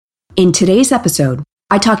In today's episode,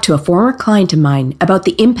 I talked to a former client of mine about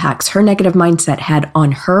the impacts her negative mindset had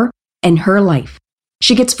on her and her life.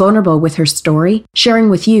 She gets vulnerable with her story, sharing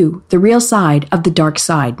with you the real side of the dark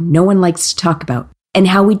side no one likes to talk about, and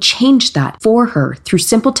how we changed that for her through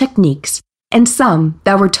simple techniques and some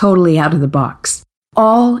that were totally out of the box.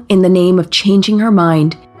 All in the name of changing her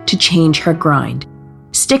mind to change her grind.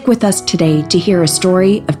 Stick with us today to hear a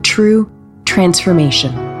story of true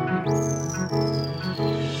transformation.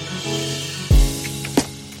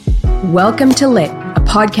 Welcome to Lit, a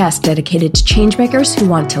podcast dedicated to changemakers who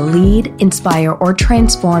want to lead, inspire, or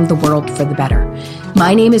transform the world for the better.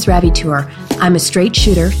 My name is Ravi Tour. I'm a straight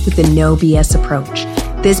shooter with a no BS approach.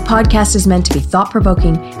 This podcast is meant to be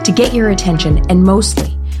thought-provoking, to get your attention, and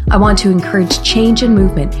mostly, I want to encourage change and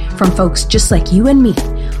movement from folks just like you and me.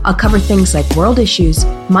 I'll cover things like world issues,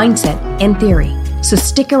 mindset, and theory. So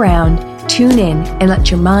stick around, tune in, and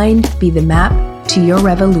let your mind be the map to your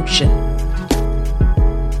revolution.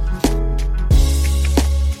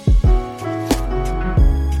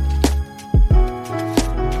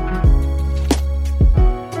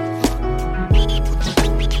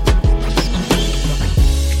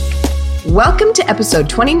 Welcome to episode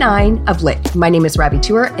 29 of Lit. My name is Ravi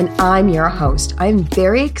Tour and I'm your host. I'm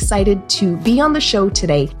very excited to be on the show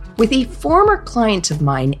today with a former client of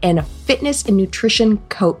mine and a fitness and nutrition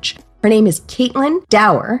coach. Her name is Caitlin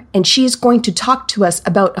Dower, and she is going to talk to us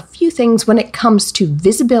about a few things when it comes to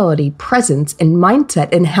visibility, presence, and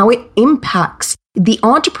mindset and how it impacts the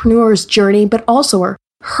entrepreneur's journey, but also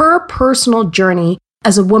her personal journey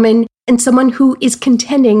as a woman and someone who is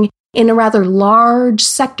contending in a rather large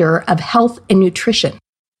sector of health and nutrition.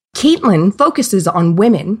 Caitlin focuses on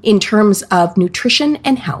women in terms of nutrition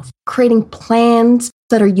and health, creating plans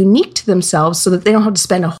that are unique to themselves so that they don't have to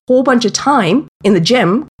spend a whole bunch of time in the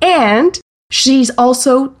gym. And she's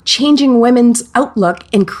also changing women's outlook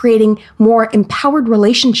and creating more empowered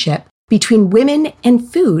relationship between women and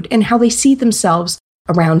food and how they see themselves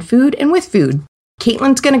around food and with food.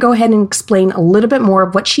 Caitlin's going to go ahead and explain a little bit more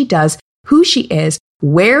of what she does, who she is,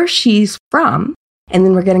 where she's from, and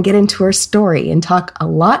then we're going to get into her story and talk a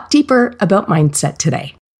lot deeper about mindset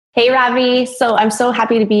today. Hey, Ravi. So I'm so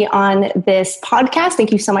happy to be on this podcast.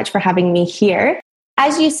 Thank you so much for having me here.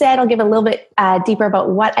 As you said, I'll give a little bit deeper about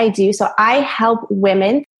what I do. So I help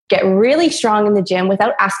women get really strong in the gym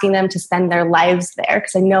without asking them to spend their lives there,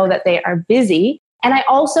 because I know that they are busy. And I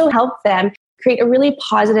also help them create a really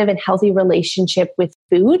positive and healthy relationship with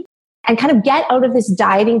food and kind of get out of this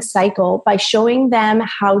dieting cycle by showing them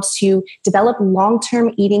how to develop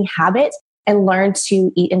long-term eating habits and learn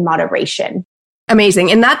to eat in moderation. Amazing.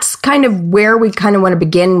 And that's kind of where we kind of want to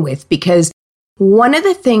begin with, because one of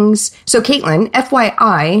the things, so Caitlin,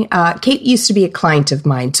 FYI, Kate used to be a client of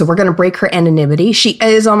mine, so we're going to break her anonymity. She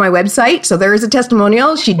is on my website, so there is a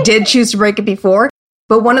testimonial. She did choose to break it before.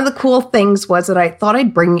 But one of the cool things was that I thought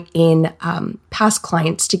I'd bring in past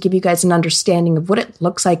clients to give you guys an understanding of what it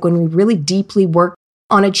looks like when we really deeply work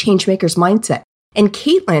on a changemaker's mindset. And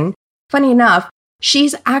Caitlin, funny enough,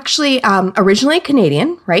 she's actually originally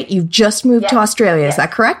Canadian, right? You've just moved to Australia. Is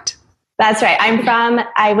that correct? That's right.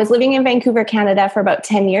 I was living in Vancouver, Canada for about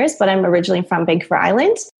 10 years, but I'm originally from Vancouver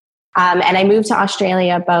Island. And I moved to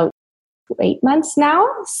Australia about 8 months now.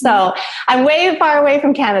 So I'm way far away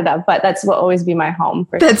from Canada, but that's will always be my home.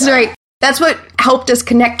 That's sure. Right. That's what helped us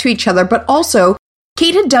connect to each other. But also,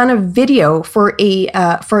 Kate had done a video for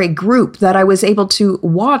a group that I was able to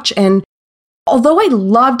watch. And although I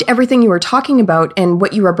loved everything you were talking about and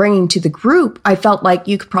what you were bringing to the group, I felt like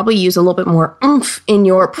you could probably use a little bit more oomph in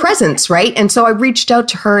your presence, right? And so I reached out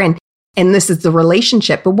to her and this is the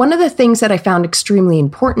relationship. But one of the things that I found extremely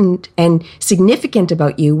important and significant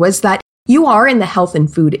about you was that you are in the health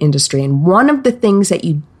and food industry. And one of the things that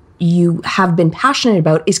you have been passionate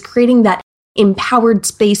about is creating that empowered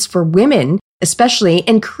space for women, especially,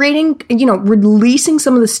 and creating, releasing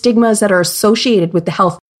some of the stigmas that are associated with the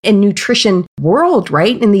health and nutrition world,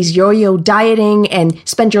 right? And these yo-yo dieting and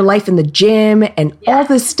spend your life in the gym and all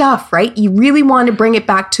this stuff, right? You really want to bring it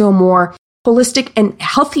back to a more holistic and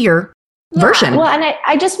healthier version. Well, and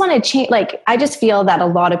I just want to change, I just feel that a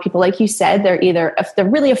lot of people, like you said, they're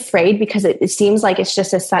really afraid because it seems like it's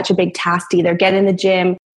just such a big task to either get in the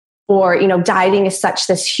gym or, dieting is such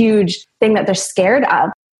this huge thing that they're scared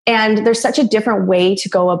of. And there's such a different way to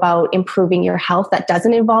go about improving your health that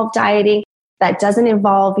doesn't involve dieting, that doesn't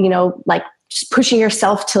involve, just pushing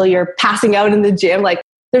yourself till you're passing out in the gym.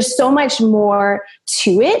 There's so much more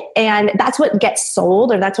to it. And that's what gets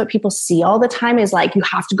sold, or that's what people see all the time is you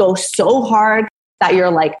have to go so hard that you're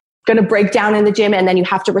going to break down in the gym. And then you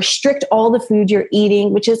have to restrict all the food you're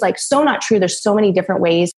eating, which is so not true. There's so many different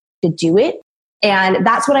ways to do it. And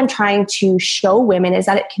that's what I'm trying to show women, is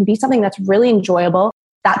that it can be something that's really enjoyable,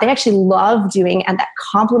 that they actually love doing, and that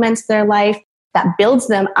complements their life, that builds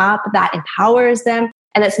them up, that empowers them.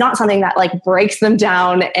 And it's not something that like breaks them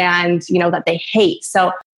down and, that they hate.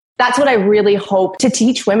 So that's what I really hope to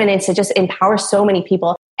teach women, and to just empower so many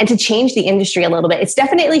people and to change the industry a little bit. It's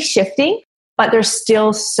definitely shifting, but there's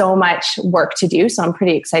still so much work to do. So I'm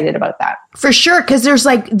pretty excited about that. For sure. Because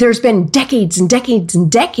there's been decades and decades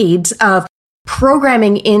and decades of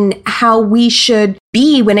programming in how we should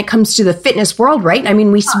be when it comes to the fitness world, right? I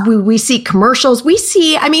mean, we see commercials.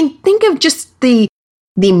 Think of just the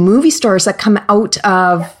movie stars that come out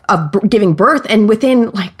of giving birth, and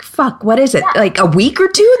within what is it? Like a week or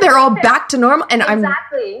two, they're all back to normal. And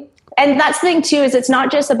exactly. And that's the thing too, is it's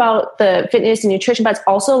not just about the fitness and nutrition, but it's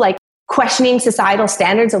also like questioning societal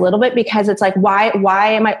standards a little bit, because it's like, why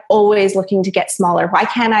am I always looking to get smaller? Why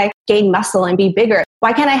can't I gain muscle and be bigger?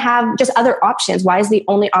 Why can't I have just other options? Why is the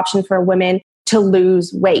only option for women to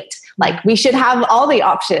lose weight? Like, we should have all the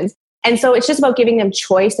options. And so it's just about giving them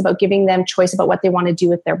choice about what they want to do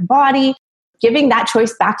with their body, giving that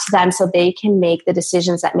choice back to them so they can make the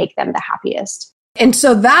decisions that make them the happiest. And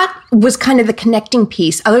so that was kind of the connecting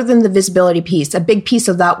piece. Other than the visibility piece, a big piece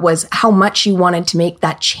of that was how much you wanted to make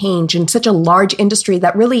that change in such a large industry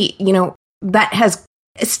that really, that has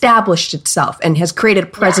established itself and has created a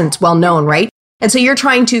presence well known, right? And so you're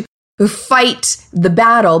trying to fight the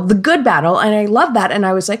battle, the good battle. And I love that. And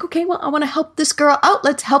I was like, okay, well, I want to help this girl out.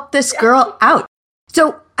 Let's help this girl out.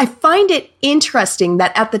 So I find it interesting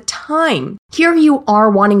that at the time, here you are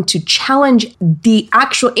wanting to challenge the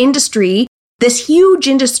actual industry, this huge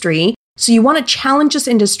industry. So you want to challenge this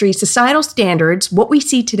industry, societal standards, what we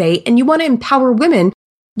see today, and you want to empower women,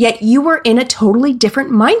 yet you were in a totally different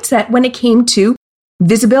mindset when it came to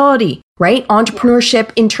visibility, right?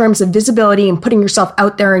 Entrepreneurship in terms of visibility and putting yourself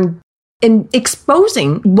out there and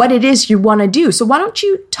exposing what it is you want to do. So why don't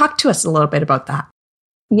you talk to us a little bit about that?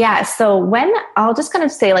 Yeah. So I'll just kind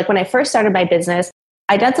of say, like, when I first started my business,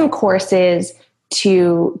 I did some courses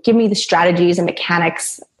to give me the strategies and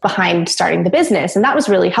mechanics behind starting the business. And that was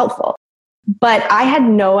really helpful. But I had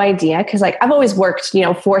no idea, because like I've always worked,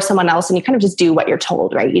 for someone else, and you kind of just do what you're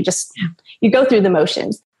told, right? You go through the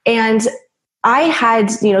motions. And I had,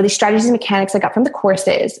 these strategies and mechanics I got from the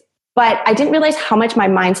courses, but I didn't realize how much my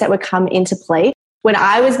mindset would come into play when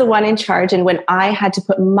I was the one in charge, and when I had to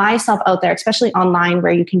put myself out there, especially online,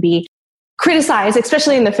 where you can be criticized,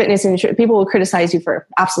 especially in the fitness industry. People will criticize you for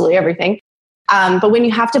absolutely everything. But when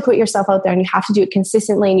you have to put yourself out there and you have to do it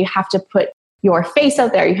consistently, and you have to put your face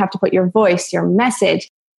out there, you have to put your voice, your message.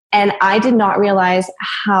 And I did not realize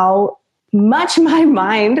how much my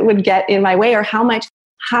mind would get in my way, or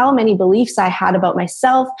how many beliefs I had about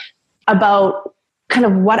myself, about kind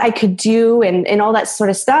of what I could do and all that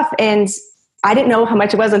sort of stuff. And I didn't know how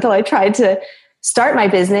much it was until I tried to start my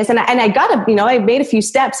business. And I I made a few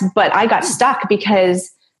steps, but I got stuck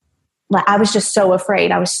because I was just so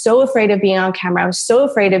afraid. I was so afraid of being on camera. I was so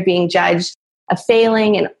afraid of being judged, of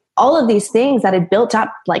failing, and all of these things that had built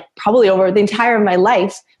up like probably over the entire of my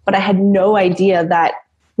life. But I had no idea that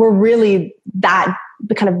were really that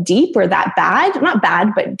kind of deep, or that bad. Not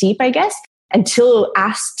bad, but deep, I guess, until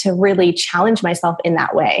asked to really challenge myself in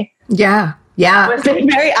that way. Yeah. Yeah. It was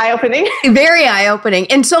very eye-opening. Very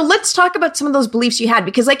eye-opening. And so let's talk about some of those beliefs you had,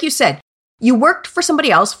 because like you said, you worked for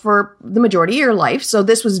somebody else for the majority of your life. So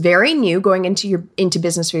this was very new, going into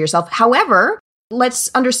business for yourself. However,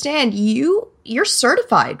 let's understand you're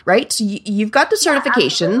certified, right? So you've got the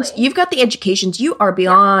certifications, you've got the educations, you are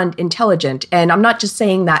beyond intelligent. And I'm not just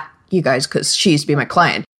saying that, you guys, because she used to be my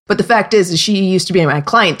client, but the fact is she used to be my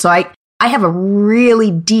client. So I have a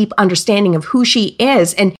really deep understanding of who she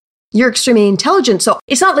is, and you're extremely intelligent. So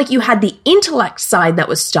it's not like you had the intellect side that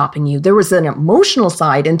was stopping you. There was an emotional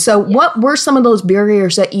side. And so what were some of those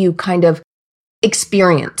barriers that you kind of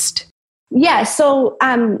experienced? Yeah. So,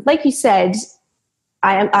 like you said,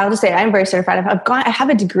 I'll just say I'm very certified. I have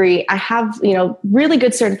a degree. I have, really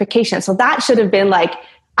good certification. So that should have been like,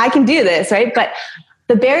 I can do this, right? But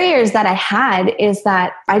the barriers that I had is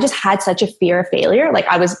that I just had such a fear of failure. Like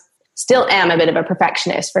still am a bit of a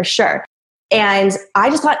perfectionist for sure. And I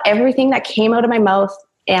just thought everything that came out of my mouth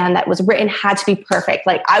and that was written had to be perfect.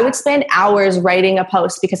 Like I would spend hours writing a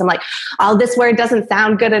post because I'm like, oh, this word doesn't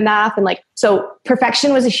sound good enough. And like, so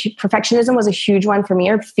perfectionism was a huge one for me,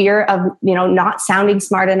 or fear of, not sounding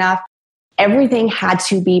smart enough. Everything had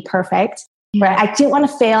to be perfect. Right? I didn't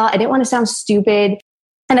want to fail. I didn't want to sound stupid.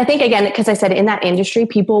 And I think, again, because I said in that industry,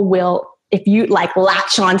 people will, if you like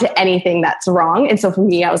latch on to anything that's wrong. And so for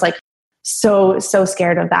me, I was like, so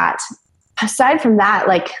scared of that. aside from that,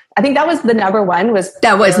 like, I think that was the number one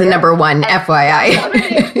that was the number one,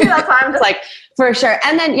 FYI. That's why I'm just like, for sure.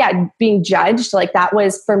 And then, yeah, being judged, like that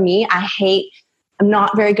was for me, I'm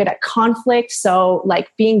not very good at conflict. So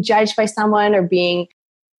like being judged by someone or being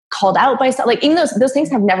called out by someone, like even those things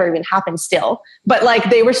have never even happened still, but like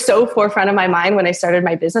they were so forefront of my mind when I started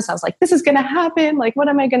my business. I was like, this is going to happen. Like, what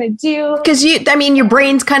am I going to do? Because your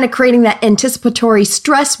brain's kind of creating that anticipatory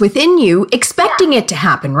stress within you, expecting it to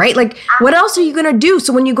happen, right? Like, what else are you going to do?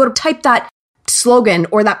 So when you go to type that slogan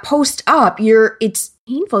or that post up, it's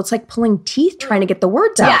painful. It's like pulling teeth trying to get the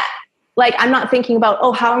words out. Yeah. Like, I'm not thinking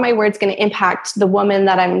about, how are my words going to impact the woman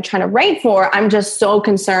that I'm trying to write for? I'm just so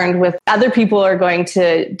concerned with other people are going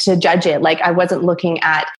to judge it. Like, I wasn't looking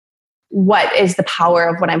at what is the power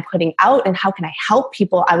of what I'm putting out and how can I help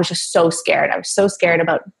people? I was just so scared. I was so scared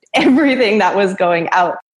about everything that was going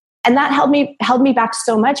out. And that held me back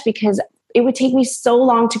so much because it would take me so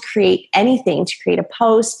long to create anything, to create a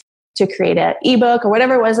post, to create an ebook or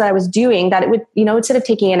whatever it was that I was doing, that it would, instead of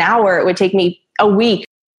taking an hour, it would take me a week.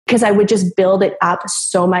 Because I would just build it up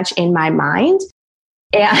so much in my mind.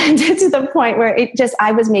 And to the point where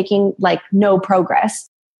I was making like no progress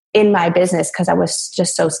in my business because I was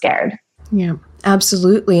just so scared. Yeah,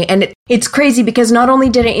 absolutely. And it's crazy because not only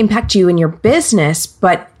did it impact you in your business,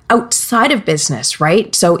 but outside of business,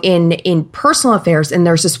 right? So in personal affairs, and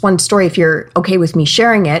there's this one story, if you're okay with me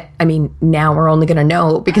sharing it, I mean, now we're only going to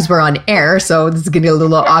know because we're on air, so this is going to be a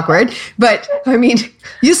little awkward, but I mean,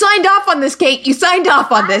 you signed off on this, Kate. You signed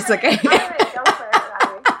off on this, okay? Go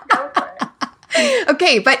for it.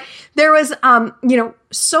 Okay, but there was,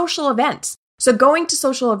 social events. So going to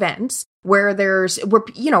social events where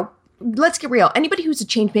let's get real. Anybody who's a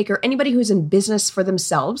change maker, anybody who's in business for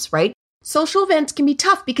themselves, right? Social events can be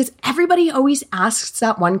tough because everybody always asks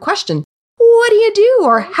that one question. What do you do?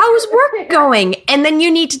 Or how's work going? And then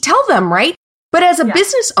you need to tell them, right? But as a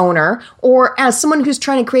business owner or as someone who's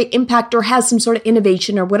trying to create impact or has some sort of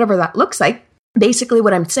innovation or whatever that looks like, basically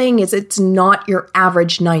what I'm saying is it's not your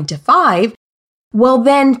average 9 to 5. Well,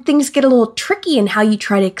 then things get a little tricky in how you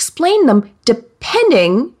try to explain them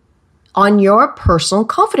depending on your personal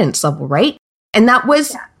confidence level, right? And that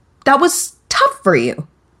was tough for you.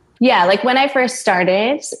 Yeah, like when I first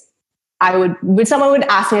started, when someone would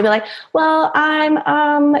ask me, I'd be like, well,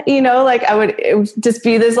 I'm, it would just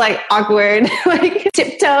be this like awkward, like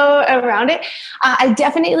tiptoe around it. I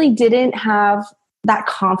definitely didn't have that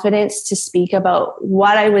confidence to speak about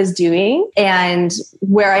what I was doing and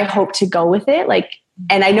where I hoped to go with it. Like,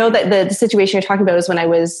 and I know that the situation you're talking about was when I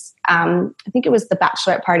was, I think it was the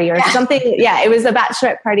bachelorette party or something. Yeah, it was a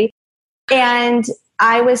bachelorette party. And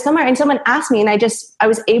I was somewhere and someone asked me and I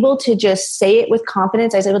was able to just say it with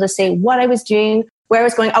confidence. I was able to say what I was doing, where I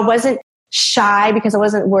was going. I wasn't shy because I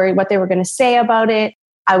wasn't worried what they were going to say about it.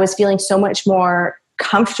 I was feeling so much more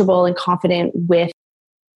comfortable and confident with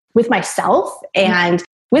myself and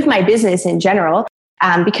with my business in general,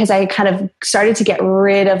 because I kind of started to get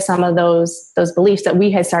rid of some of those beliefs that we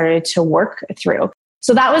had started to work through.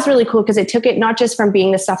 So that was really cool because it took it not just from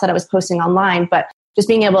being the stuff that I was posting online, but just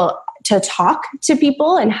being able to talk to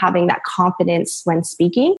people and having that confidence when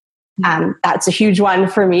speaking. That's a huge one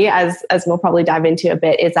for me, as we'll probably dive into a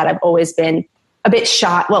bit, is that I've always been a bit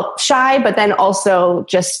shy, but then also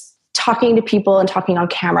just talking to people and talking on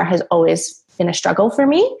camera has always been a struggle for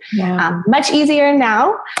me. Yeah. Much easier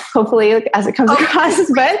now, hopefully, as it comes across.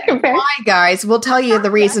 But compared, why, guys? We'll tell you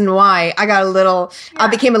the reason why. I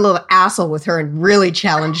became a little asshole with her and really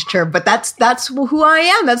challenged her. But that's who I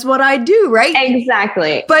am. That's what I do, right?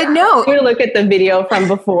 Exactly. But no, if you look at the video from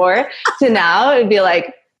before to now, it'd be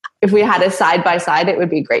like, if we had a side by side, it would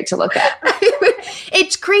be great to look at.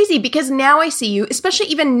 It's crazy because now I see you, especially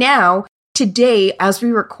even now, today, as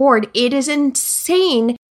we record, it is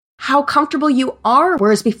insane how comfortable you are.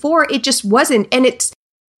 Whereas before it just wasn't. And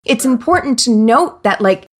it's important to note that,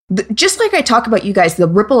 like, just like I talk about you guys, the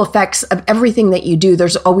ripple effects of everything that you do,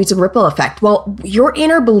 there's always a ripple effect. Well, your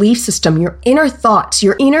inner belief system, your inner thoughts,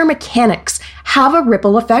 your inner mechanics have a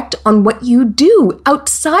ripple effect on what you do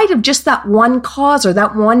outside of just that one cause or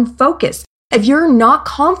that one focus. If you're not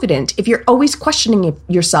confident, if you're always questioning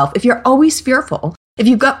yourself, if you're always fearful, if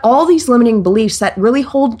you've got all these limiting beliefs that really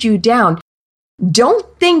hold you down,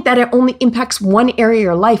 don't think that it only impacts one area of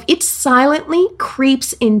your life. It silently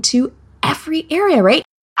creeps into every area, right?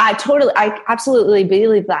 I absolutely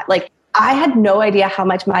believe that. Like, I had no idea how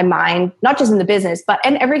much my mind, not just in the business, but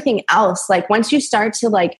and everything else, like once you start to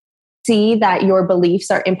like see that your beliefs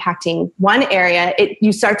are impacting one area,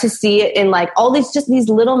 you start to see it in like all these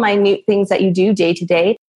little minute things that you do day to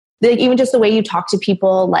day. Like even just the way you talk to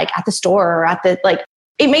people, like at the store or at the, like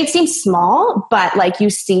it may seem small, but like you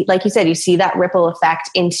said, you see that ripple effect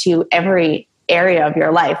into every area of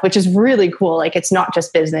your life, which is really cool. Like it's not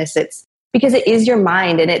just business, it's because it is your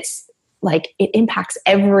mind, and it's like, it impacts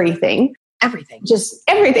everything. Just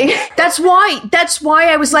everything. That's why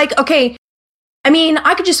I was like, okay, I mean,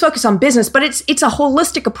 I could just focus on business, but it's a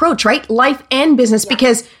holistic approach, right? Life and business,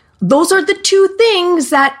 because those are the two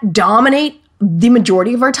things that dominate the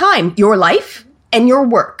majority of our time, your life and your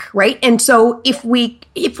work, right? And so if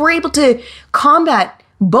we're able to combat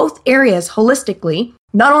both areas holistically,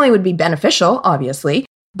 not only would it be beneficial, obviously,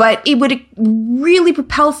 but it would really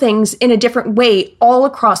propel things in a different way all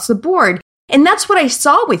across the board. And that's what I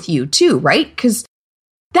saw with you too, right? Because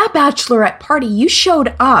that bachelorette party, you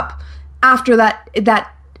showed up after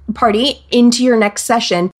that party into your next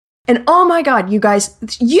session. And oh my God, you guys,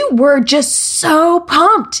 you were just so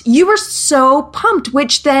pumped. You were so pumped,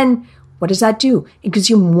 which then, what does that do? It gives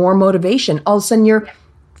you more motivation. All of a sudden you're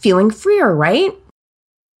feeling freer, right?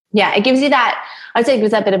 Yeah, it gives you that, I'd say it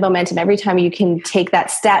gives that bit of momentum every time you can take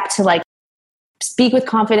that step to like speak with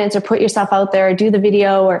confidence or put yourself out there or do the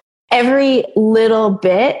video, or every little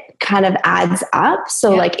bit kind of adds up.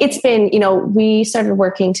 So like it's been, we started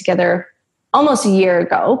working together almost a year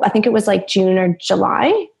ago. I think it was like June or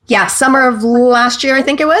July. Yeah, summer of last year, I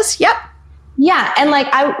think it was. Yep. Yeah. And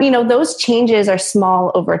like, those changes are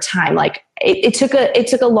small over time. Like it took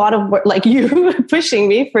a lot of work, like you pushing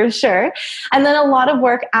me for sure. And then a lot of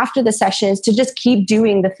work after the sessions to just keep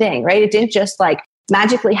doing the thing, right? It didn't just like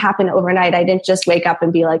magically happen overnight. I didn't just wake up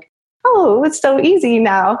and be like, oh, it's so easy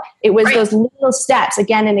now. It was those little steps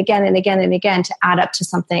again and again and again and again to add up to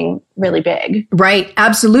something really big. Right.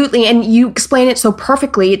 Absolutely. And you explain it so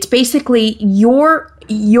perfectly. It's basically your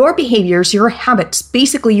behaviors, your habits,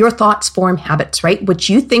 basically your thoughts form habits, right? What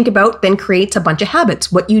you think about then creates a bunch of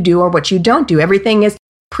habits, what you do or what you don't do. Everything is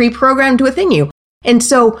pre-programmed within you. And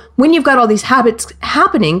so when you've got all these habits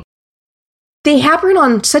happening, they happen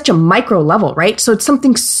on such a micro level, right? So it's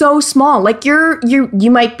something so small. Like you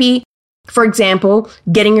might be, for example,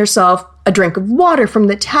 getting yourself a drink of water from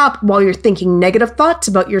the tap while you're thinking negative thoughts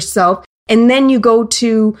about yourself. And then you go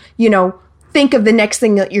to, think of the next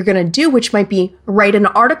thing that you're going to do, which might be write an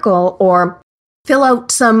article or fill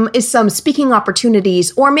out some speaking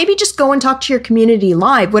opportunities, or maybe just go and talk to your community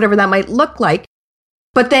live, whatever that might look like.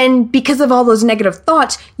 But then because of all those negative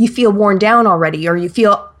thoughts, you feel worn down already, or you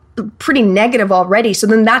feel pretty negative already. So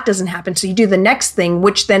then that doesn't happen. So you do the next thing,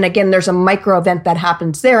 which then again, there's a micro event that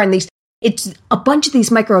happens there. And it's a bunch of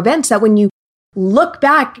these micro events that when you look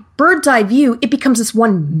back, bird's eye view, it becomes this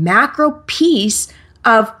one macro piece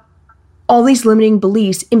of all these limiting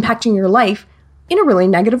beliefs impacting your life in a really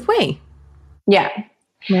negative way. Yeah.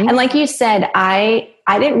 Right? And like you said, I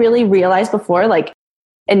didn't really realize before, like,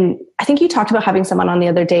 and I think you talked about having someone on the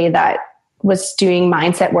other day that was doing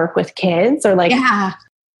mindset work with kids, or like, yeah.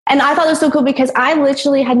 And I thought it was so cool because I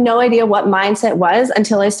literally had no idea what mindset was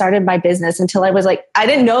until I started my business, until I was like, I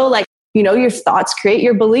didn't know, like, your thoughts create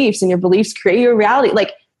your beliefs and your beliefs create your reality.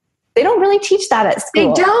 Like, they don't really teach that at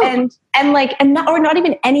school. They don't. Or not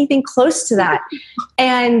even anything close to that.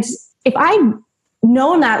 And if I'd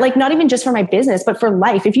known that, like, not even just for my business, but for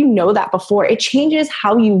life, if you know that before, it changes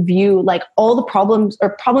how you view like all the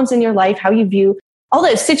problems in your life, how you view all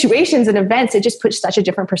the situations and events. It just puts such a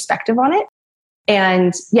different perspective on it.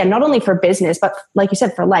 And yeah, not only for business, but like you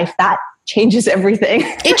said, for life, that changes everything.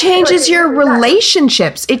 It changes your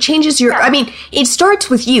relationships. It changes it starts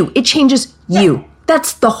with you. It changes you.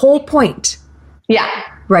 That's the whole point. Yeah.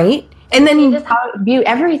 Right? And then changes how you view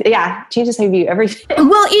everything. Yeah. Changes how you view everything.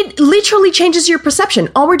 Well, it literally changes your perception.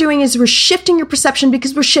 All we're doing is we're shifting your perception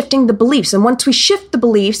because we're shifting the beliefs. And once we shift the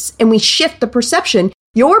beliefs and we shift the perception,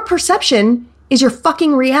 your perception is your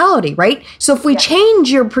fucking reality, right? So if we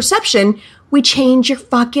change your perception, we change your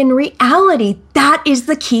fucking reality. That is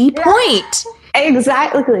the key point.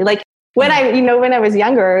 Exactly. Like when I was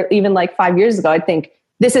younger, even like 5 years ago, I'd think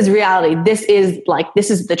this is reality. This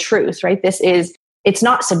is the truth, right? It's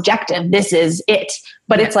not subjective. This is it.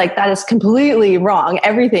 But it's like, that is completely wrong.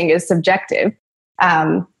 Everything is subjective.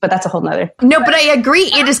 But that's a whole nother. No, but I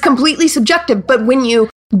agree. It is completely subjective. But when you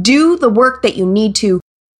do the work that you need to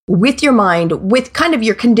with your mind, with kind of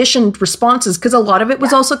your conditioned responses, because a lot of it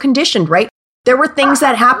was also conditioned, right? There were things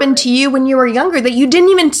that happened to you when you were younger that you didn't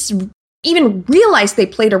even realize they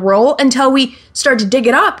played a role until we started to dig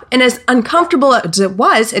it up. And as uncomfortable as it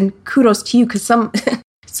was, and kudos to you, because some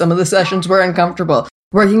of the sessions were uncomfortable.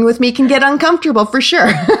 Working with me can get uncomfortable for sure.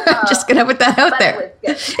 I'm just going to put that out there.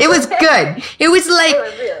 It was good. It was like,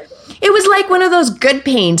 it was like one of those good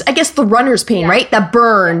pains. I guess the runner's pain, right? That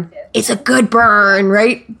burn. It's a good burn,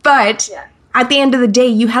 right? But at the end of the day,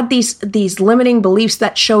 you had these limiting beliefs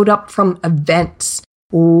that showed up from events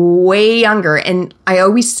way younger. And I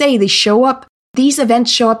always say these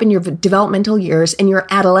events show up in your developmental years and your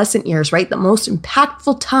adolescent years, right? The most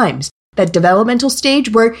impactful times, that developmental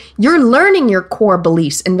stage where you're learning your core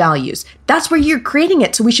beliefs and values. That's where you're creating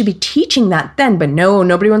it. So we should be teaching that then. But no,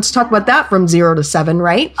 nobody wants to talk about that from 0 to 7,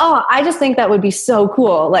 right? Oh, I just think that would be so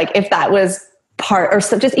cool. Like if that was part, or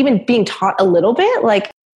so just even being taught a little bit,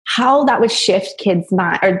 like how that would shift kids'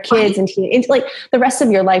 mind or kids and teens. Like the rest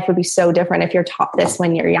of your life would be so different if you're taught this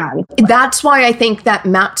when you're young. That's why I think that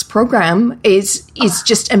Matt's program is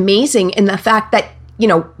just amazing in the fact that, you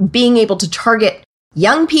know, being able to target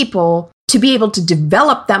young people to be able to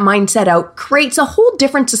develop that mindset out creates a whole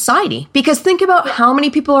different society. Because think about how many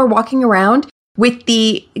people are walking around with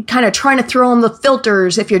the kind of trying to throw on the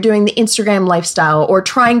filters if you're doing the Instagram lifestyle, or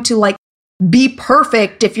trying to like be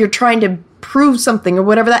perfect if you're trying to prove something or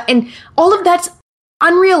whatever that. And all of that's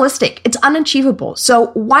unrealistic. It's unachievable. So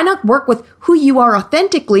why not work with who you are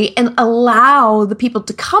authentically and allow the people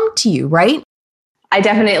to come to you, right? I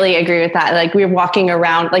definitely agree with that. Like we're walking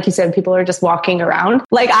around, like you said, people are just walking around.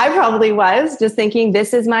 Like I probably was just thinking,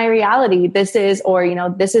 this is my reality. This is, or, you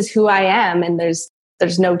know, this is who I am. And there's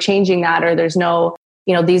no changing that, or there's no,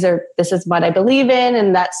 you know, this is what I believe in.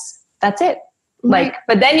 And that's it. Like,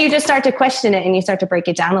 but then you just start to question it and you start to break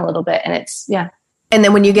it down a little bit. And it's, yeah. And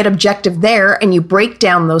then when you get objective there and you break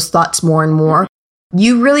down those thoughts more and more,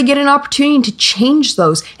 you really get an opportunity to change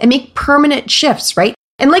those and make permanent shifts, right?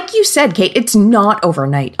 And like you said, Kate, it's not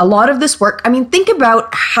overnight. A lot of this work, I mean, think about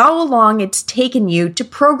how long it's taken you to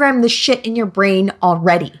program the shit in your brain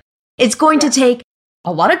already. It's going to take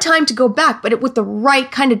a lot of time to go back, but with the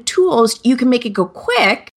right kind of tools, you can make it go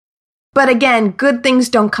quick. But again, good things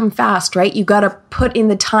don't come fast, right? You got to put in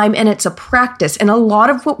the time, and it's a practice. And a lot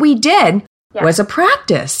of what we did was a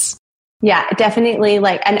practice. Yeah, definitely.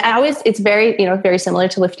 Like, and it's very, you know, very similar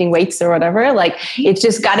to lifting weights or whatever. Like, it's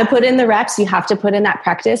just got to put in the reps. You have to put in that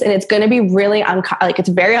practice, and it's going to be really it's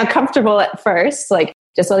very uncomfortable at first. Like,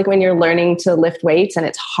 just like when you're learning to lift weights and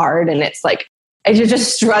it's hard and it's like, and you're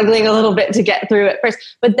just struggling a little bit to get through it first,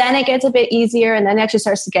 but then it gets a bit easier, and then it actually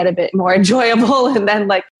starts to get a bit more enjoyable. And then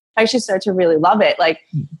like, I actually start to really love it. Like,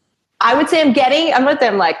 I would say I'm with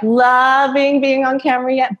them, like loving being on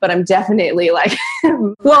camera yet, but I'm definitely like,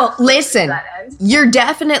 well, listen, you're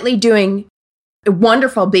definitely doing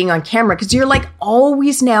wonderful being on camera, because you're like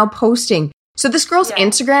always now posting. So this girl's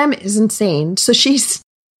Instagram is insane.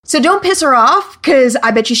 So don't piss her off, because I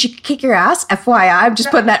bet you she could kick your ass. FYI, I'm just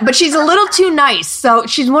putting that. But she's a little too nice. So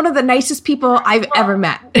she's one of the nicest people I've ever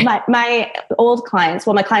met. My old clients,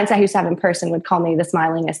 my clients I used to have in person would call me the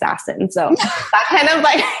smiling assassin. So that kind of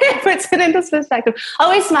like puts it into perspective.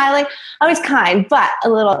 Always smiling, always kind, but a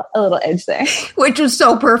little edge there. Which was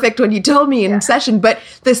so perfect when you told me in session. But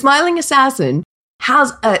the smiling assassin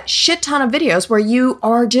has a shit ton of videos where you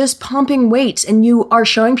are just pumping weights and you are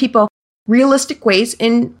showing people realistic ways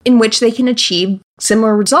in which they can achieve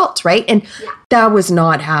similar results, right? And that was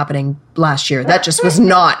not happening last year. That just was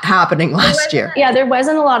not happening last year. Yeah, there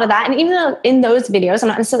wasn't a lot of that. And even though in those videos, I'm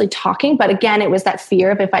not necessarily talking, but again, it was that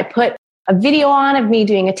fear of if I put a video on of me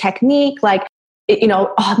doing a technique, like, you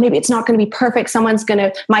know, maybe it's not going to be perfect.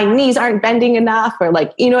 My knees aren't bending enough, or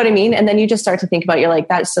like, you know what I mean? And then you just start to think about, you're like,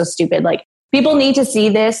 that's so stupid. Like, people need to see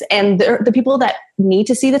this, and the people that need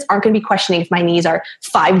to see this aren't going to be questioning if my knees are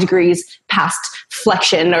 5 degrees past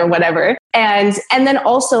flexion or whatever. And then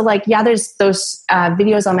also like, there's those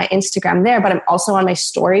videos on my Instagram there, but I'm also on my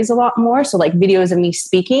stories a lot more. So like videos of me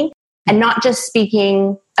speaking, and not just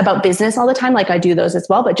speaking about business all the time. Like I do those as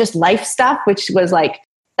well, but just life stuff, which was like,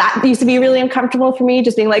 that used to be really uncomfortable for me,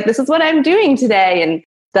 just being like, this is what I'm doing today. And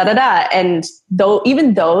And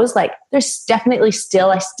even those, like, there's definitely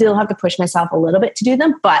I still have to push myself a little bit to do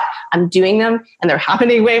them, but I'm doing them and they're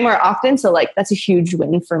happening way more often. So like, that's a huge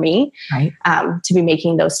win for me, right? To be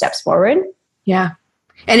making those steps forward. Yeah.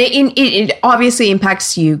 And it obviously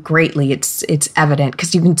impacts you greatly. It's evident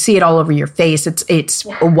because you can see it all over your face. It's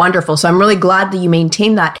wonderful. So I'm really glad that you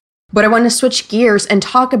maintain that. But I want to switch gears and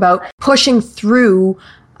talk about pushing through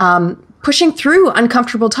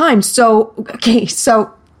uncomfortable times. So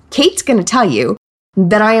Kate's going to tell you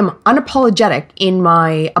that I am unapologetic in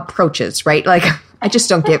my approaches, right? Like, I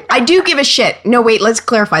do give a shit. No, wait, let's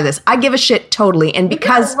clarify this. I give a shit totally. And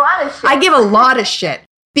because I give a lot of shit,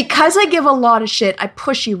 I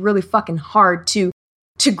push you really fucking hard to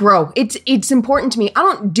grow. It's important to me. I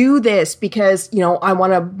don't do this because, you know, I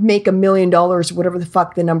want to make $1 million, whatever the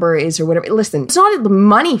fuck the number is or whatever. Listen, it's not the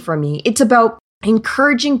money for me. It's about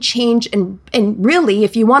encouraging change. And really,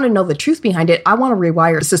 if you want to know the truth behind it, I want to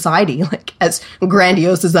rewire society. Like, as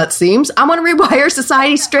grandiose as that seems, I want to rewire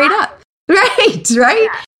society straight up. Right.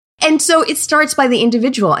 Yeah. And so it starts by the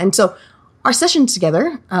individual. And so our sessions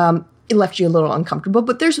together, it left you a little uncomfortable,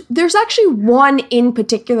 but there's actually one in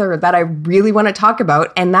particular that I really want to talk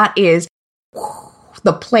about, and that is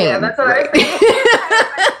the plane. Yeah, that's what I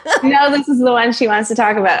was No, this is the one she wants to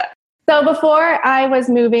talk about. So before I was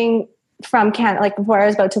moving from Canada, like before I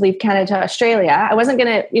was about to leave Canada to Australia, I wasn't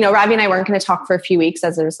going to, Ravi and I weren't going to talk for a few weeks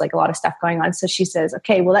as there's like a lot of stuff going on. So she says,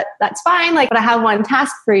 okay, well, that's fine. Like, but I have one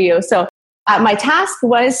task for you. So my task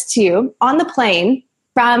was to, on the plane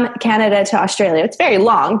from Canada to Australia, it's very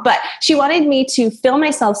long, but she wanted me to film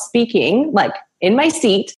myself speaking, like in my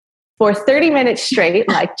seat for 30 minutes straight,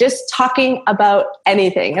 like just talking about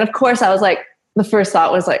anything. And of course I was like, the first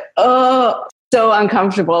thought was like, oh, so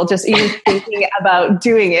uncomfortable just even thinking about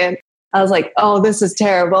doing it. I was like, oh, this is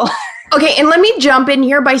terrible. Okay, and let me jump in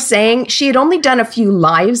here by saying she had only done a few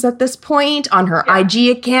lives at this point on her IG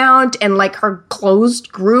account and like her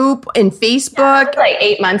closed group in Facebook. Yeah, that was like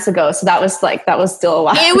 8 months ago. So that was still a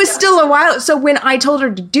while. It was still a while. So when I told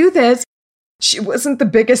her to do this, she wasn't the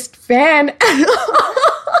biggest fan.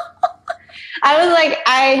 I was like,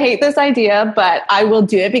 I hate this idea, but I will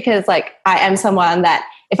do it because like I am someone that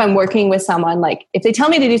if I'm working with someone, like if they tell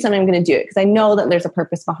me to do something, I'm going to do it because I know that there's a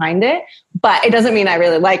purpose behind it, but it doesn't mean I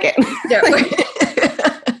really like it.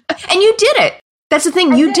 And you did it. That's the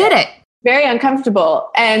thing. You did it. Very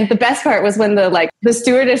uncomfortable. And the best part was when the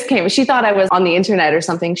stewardess came, she thought I was on the internet or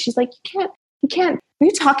something. She's like, you can't, are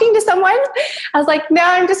you talking to someone? I was like, no,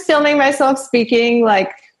 I'm just filming myself speaking.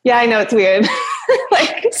 Like, yeah, I know it's weird.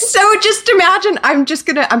 So just imagine, I'm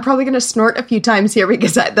probably going to snort a few times here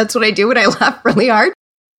because that's what I do when I laugh really hard.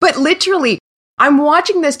 But literally, I'm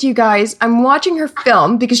watching this, you guys. I'm watching her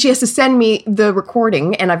film because she has to send me the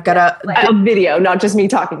recording, and I've got a video, not just me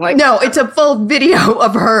talking. No, it's a full video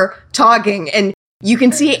of her talking, and you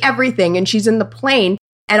can see everything. And she's in the plane,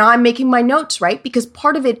 and I'm making my notes, right? Because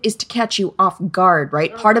part of it is to catch you off guard,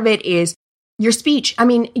 right? Part of it is your speech. I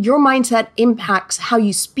mean, your mindset impacts how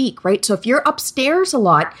you speak, right? So if you're upstairs a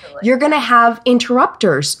lot, you're going to have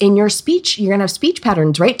interrupters in your speech. You're going to have speech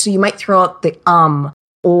patterns, right? So you might throw out the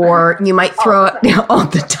or you might throw it all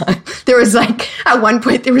the time. There was like, at one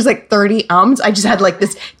point, there was like 30 ums. I just had like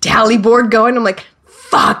this tally board going. I'm like,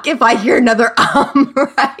 fuck if I hear another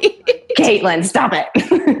right? Caitlin, stop it.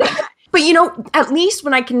 But at least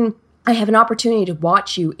when I have an opportunity to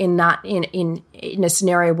watch you in a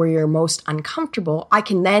scenario where you're most uncomfortable, I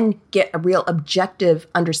can then get a real objective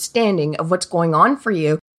understanding of what's going on for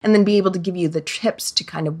you and then be able to give you the tips to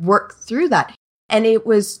kind of work through that. And it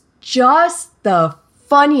was just the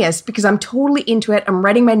funniest because I'm totally into it. I'm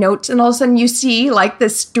writing my notes and all of a sudden you see like the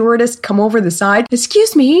stewardess come over the side,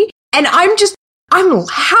 excuse me. And I'm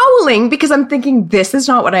howling because I'm thinking, this is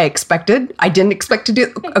not what I expected. I didn't expect to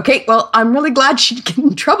do. Okay, well, I'm really glad she didn't get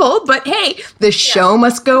in trouble, but hey, the show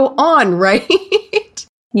must go on, right?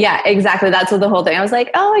 Yeah, exactly. That's what the whole thing. I was like,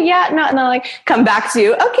 oh yeah, no, and then like come back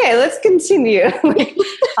to, okay, let's continue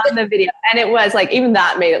on the video. And it was like, even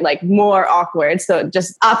that made it like more awkward. So it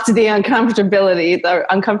just upped the uncomfortability, the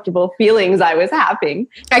uncomfortable feelings I was having.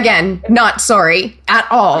 Again, not sorry at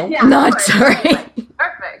all. Yeah, not sorry.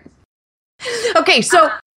 Perfect. Okay,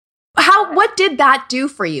 so what did that do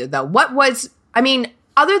for you though?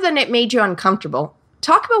 Other than it made you uncomfortable,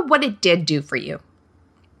 talk about what it did do for you.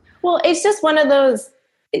 Well, it's just one of those,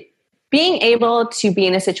 being able to be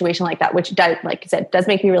in a situation like that, which does, like I said, does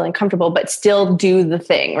make me really uncomfortable, but still do the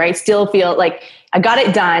thing, right? Still feel like I got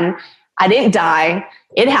it done. I didn't die.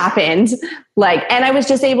 It happened. And I was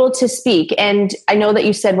just able to speak. And I know that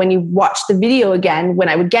you said when you watch the video again, when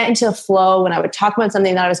I would get into a flow, when I would talk about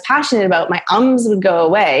something that I was passionate about, my ums would go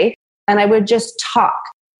away and I would just talk.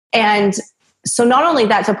 And so not only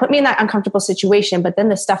that, so put me in that uncomfortable situation, but then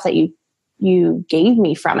the stuff that you gave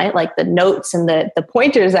me from it, like the notes and the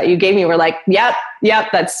pointers that you gave me were like, yep,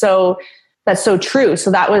 that's so true. So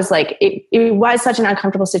that was like, it was such an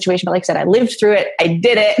uncomfortable situation. But like I said, I lived through it. I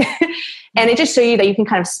did it. And it just showed you that you can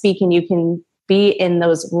kind of speak and you can be in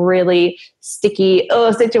those really sticky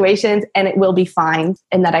situations and it will be fine.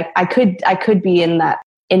 And that I could be in that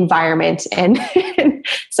environment and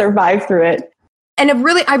survive through it. And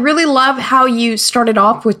I really love how you started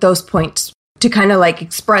off with those points to kind of like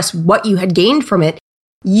express what you had gained from it.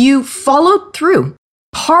 You followed through.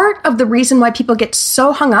 Part of the reason why people get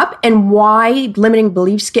so hung up and why limiting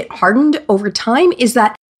beliefs get hardened over time is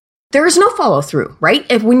that there is no follow through,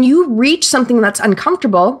 right? When you reach something that's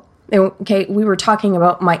uncomfortable, Okay, we were talking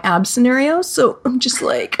about my ab scenario, so I'm just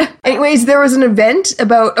like... Anyways, there was an event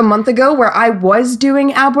about a month ago where I was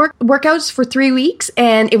doing ab workouts for 3 weeks,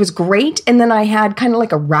 and it was great. And then I had kind of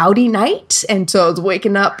like a rowdy night, and so I was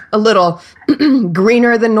waking up a little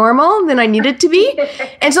greener than normal than I needed to be.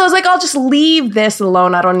 And so I was like, I'll just leave this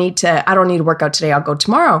alone. I don't need to work out today. I'll go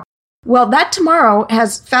tomorrow. Well, that tomorrow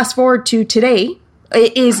has fast forward to today.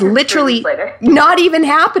 It is literally not even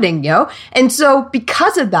happening, And so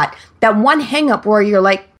because of that one hang up where you're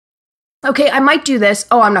like, okay, I might do this.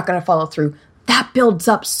 Oh, I'm not going to follow through. That builds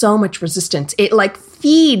up so much resistance. It like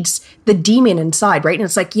feeds the demon inside, right? And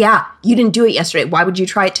it's like, yeah, you didn't do it yesterday. Why would you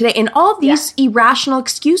try it today? And all these irrational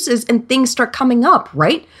excuses and things start coming up,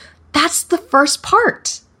 right? That's the first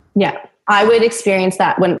part. Yeah. I would experience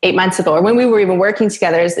that when 8 months ago, or when we were even working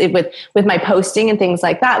together, with my posting and things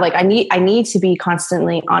like that. Like I need to be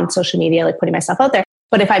constantly on social media, like putting myself out there.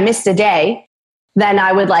 But if I missed a day, then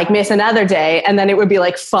I would like miss another day. And then it would be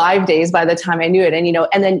like 5 days by the time I knew it. And,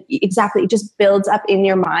 and then exactly, it just builds up in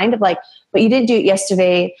your mind of like, but you didn't do it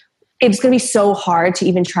yesterday. It's going to be so hard to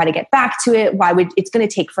even try to get back to it. It's going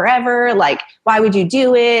to take forever. Like, why would you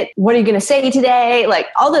do it? What are you going to say today? Like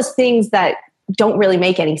all those things that don't really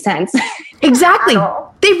make any sense. Exactly.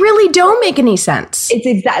 They really don't make any sense. It's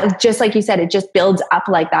exactly just like you said, it just builds up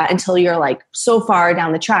like that until you're like so far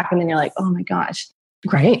down the track. And then you're like, oh my gosh.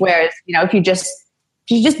 Right. Whereas, if you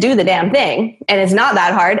just do the damn thing and it's not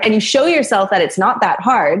that hard and you show yourself that it's not that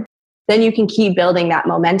hard, then you can keep building that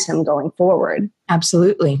momentum going forward.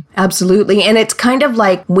 Absolutely. Absolutely. And it's kind of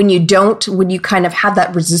like when you kind of have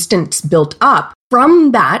that resistance built up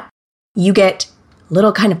from that, you get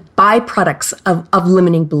little kind of byproducts of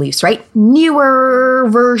limiting beliefs, right? Newer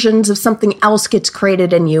versions of something else gets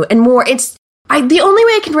created in you and more. The only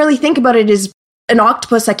way I can really think about it is an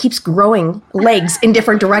octopus that keeps growing legs in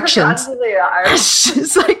different directions.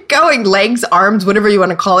 It's like going legs, arms, whatever you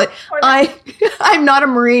want to call it. I'm not a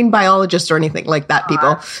marine biologist or anything like that,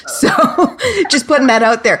 people. So just putting that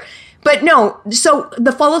out there. But no, so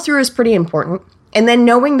the follow through is pretty important. And then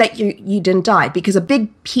knowing that you didn't die, because a big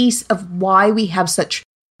piece of why we have such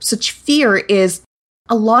fear is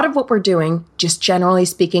a lot of what we're doing, just generally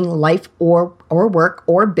speaking, life or work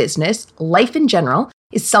or business, life in general,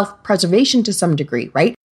 is self-preservation to some degree,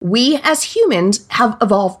 right? We as humans have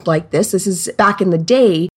evolved like this. This is back in the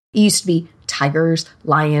day. It used to be tigers,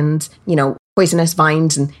 lions, poisonous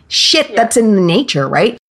vines and shit that's in the nature,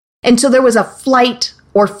 right? And so there was a flight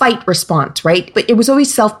or fight response, right? But it was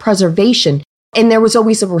always self-preservation. And there was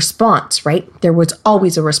always a response, right? There was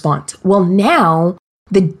always a response. Well, now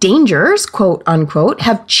the dangers, quote unquote,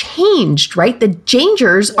 have changed, right? The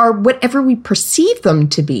dangers are whatever we perceive them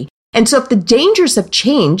to be. And so if the dangers have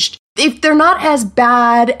changed, if they're not as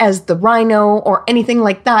bad as the rhino or anything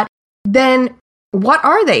like that, then what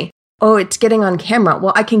are they? Oh, it's getting on camera.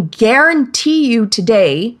 Well, I can guarantee you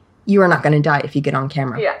today, you are not going to die if you get on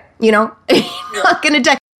camera. Yeah. You're not going to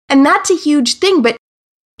die. And that's a huge thing, but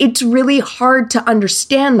it's really hard to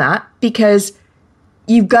understand that because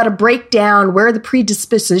you've got to break down where the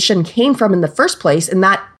predisposition came from in the first place. And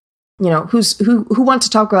that, who wants to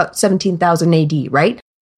talk about 17,000 AD, right?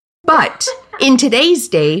 But in today's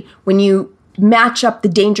day, when you match up the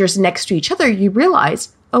dangers next to each other, you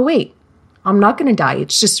realize, oh, wait, I'm not going to die.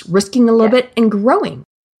 It's just risking a little bit and growing.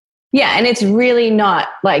 Yeah. And it's really not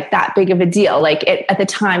like that big of a deal. Like at the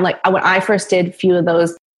time, like when I first did a few of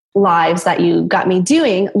those lives that you got me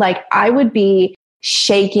doing, like I would be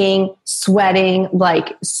shaking, sweating,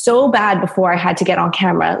 like so bad before I had to get on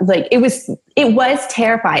camera. Like it was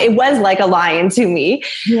terrifying. It was like a lion to me.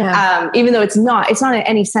 Yeah. Even though it's not in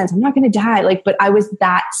any sense, I'm not going to die. Like, but I was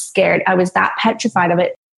that scared. I was that petrified of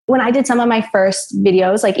it. When I did some of my first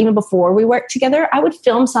videos, like even before we worked together, I would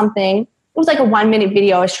film something. It was like a 1-minute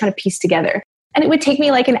video I was trying to piece together. And it would take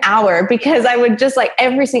me like an hour because I would just like I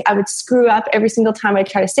would screw up every single time I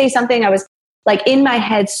try to say something. I was like in my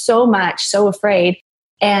head so much, so afraid.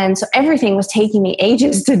 And so everything was taking me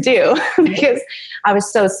ages to do because I was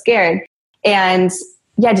so scared. And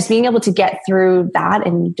yeah, just being able to get through that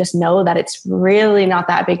and just know that it's really not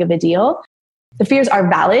that big of a deal. The fears are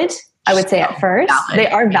valid, I would say at first. They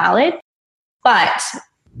are valid, but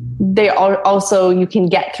they are also, you can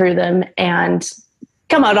get through them and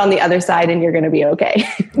come out on the other side and you're going to be okay.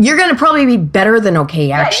 You're going to probably be better than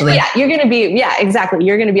okay, actually. Yeah, you're going to be, exactly.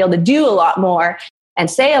 You're going to be able to do a lot more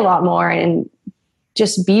and say a lot more and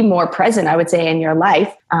just be more present, I would say, in your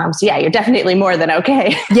life. So yeah, you're definitely more than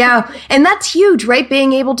okay. Yeah. And that's huge, right?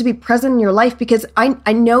 Being able to be present in your life, because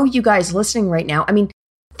I know you guys listening right now. I mean,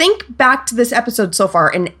 think back to this episode so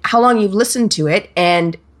far and how long you've listened to it.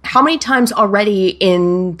 And how many times already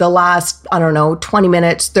in the last, 20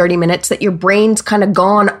 minutes, 30 minutes that your brain's kind of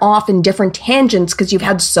gone off in different tangents because you've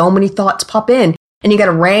had so many thoughts pop in and you got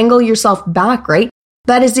to wrangle yourself back, right?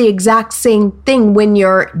 That is the exact same thing when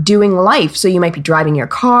you're doing life. So you might be driving your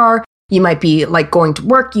car, you might be like going to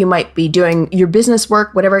work, you might be doing your business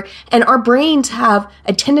work, whatever. And our brains have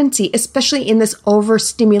a tendency, especially in this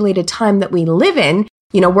overstimulated time that we live in,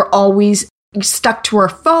 we're always stuck to our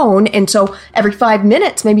phone. And so every 5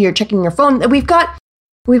 minutes, maybe you're checking your phone. We've got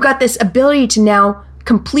this ability to now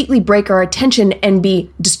completely break our attention and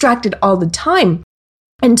be distracted all the time.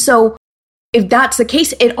 And so if that's the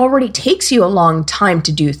case, it already takes you a long time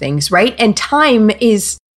to do things, right? And time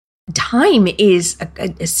is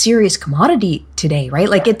a serious commodity today, right?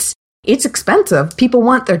 Like it's expensive. People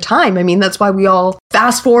want their time. I mean, that's why we all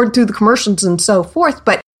fast forward through the commercials and so forth.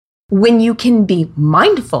 But when you can be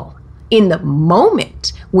mindful in the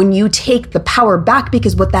moment, when you take the power back,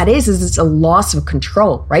 because what that is it's a loss of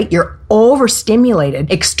control, right? You're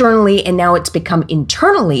overstimulated externally and now it's become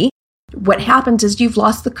internally. What happens is you've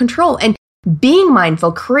lost the control. And being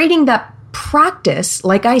mindful, creating that practice,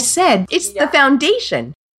 like I said, it's the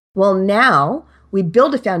foundation. Well, now we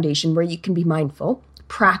build a foundation where you can be mindful,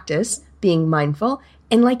 practice being mindful.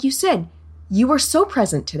 And like you said, you are so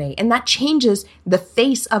present today, and that changes the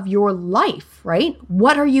face of your life, right?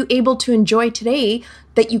 What are you able to enjoy today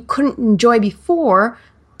that you couldn't enjoy before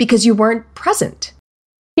because you weren't present?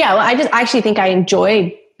 Yeah, well, I just actually think I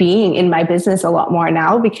enjoy being in my business a lot more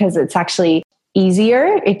now because it's actually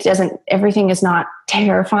easier. Everything is not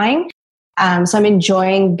terrifying. So I'm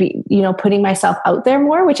enjoying, putting myself out there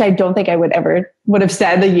more, which I don't think I would have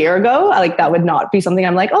said a year ago. Like that would not be something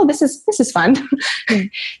I'm like, oh, this is fun.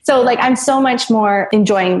 So like, I'm so much more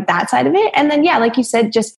enjoying that side of it. And then, yeah, like you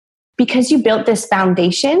said, just because you built this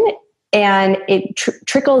foundation and it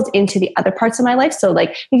trickles into the other parts of my life. So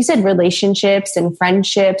like you said, relationships and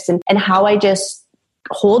friendships and how I just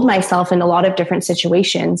hold myself in a lot of different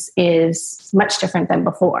situations is much different than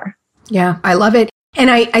before. Yeah, I love it. And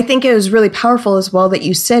I think it was really powerful as well that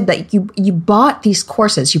you said that you bought these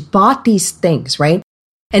courses, you bought these things, right?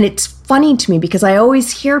 And it's funny to me because I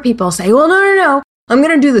always hear people say, well, no, I'm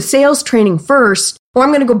going to do the sales training first, or I'm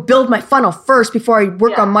going to go build my funnel first before I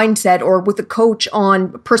work on mindset or with a coach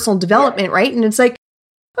on personal development, right? And it's like,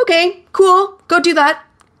 okay, cool, go do that.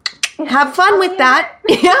 Have fun with that.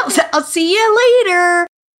 Yeah, I'll see you later.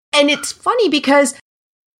 And it's funny because,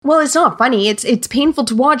 well, it's not funny. It's painful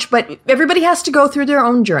to watch, but everybody has to go through their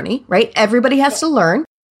own journey, right? Everybody has to learn.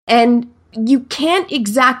 And you can't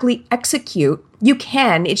exactly execute. You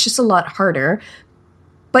can, it's just a lot harder.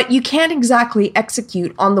 But you can't exactly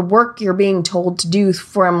execute on the work you're being told to do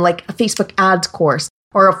from like a Facebook ads course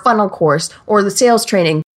or a funnel course or the sales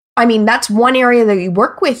training. I mean, that's one area that you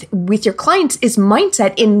work with your clients is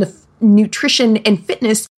mindset in the nutrition and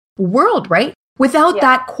fitness world, right? Without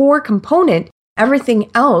that core component, everything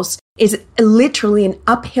else is literally an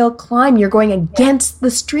uphill climb. You're going against the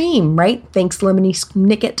stream, right? Thanks, Lemony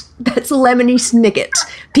Snicket. That's a Lemony Snicket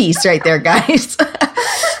piece right there, guys.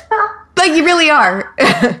 But you really are.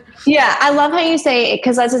 Yeah, I love how you say it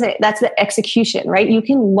because that's the execution, right? You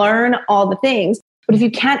can learn all the things, but if you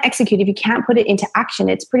can't execute, if you can't put it into action,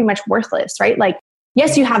 it's pretty much worthless, right? Like,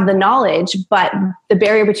 yes, you have the knowledge, but the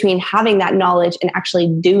barrier between having that knowledge and actually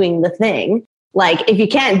doing the thing, like if you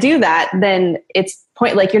can't do that, then it's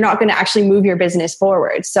you're not going to actually move your business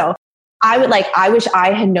forward. So I wish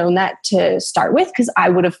I had known that to start with, because I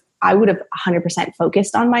would have 100%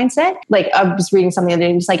 focused on mindset. Like I was reading something the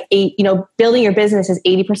other day, it's like building your business is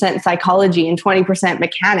 80% psychology and 20%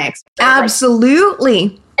 mechanics. Absolutely.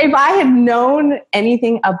 Like, if I had known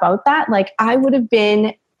anything about that, like I would have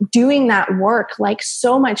been doing that work like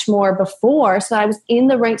so much more before, so that I was in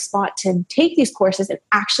the right spot to take these courses and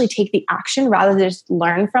actually take the action rather than just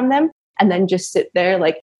learn from them and then just sit there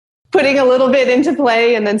like putting a little bit into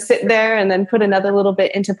play and then sit there and then put another little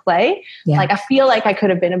bit into play. Yeah. Like I feel like I could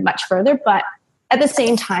have been much further, but at the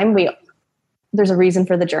same time, there's a reason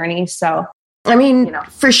for the journey. So, I mean,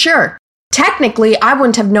 for sure. Technically, I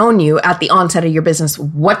wouldn't have known you at the onset of your business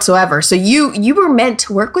whatsoever. So you were meant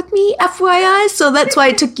to work with me, FYI. So that's why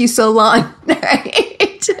it took you so long,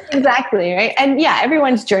 right? Exactly, right? And yeah,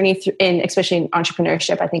 everyone's journey especially in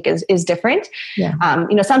entrepreneurship, I think is different. Yeah.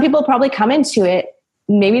 Some people probably come into it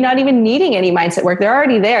maybe not even needing any mindset work. They're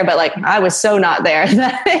already there, but like I was so not there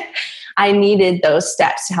that I needed those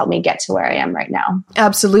steps to help me get to where I am right now.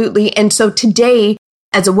 Absolutely. And so today,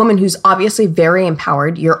 as a woman who's obviously very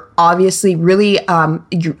empowered, you're obviously really,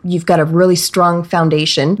 you've got a really strong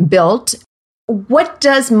foundation built. What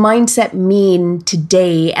does mindset mean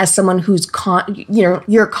today as someone who's,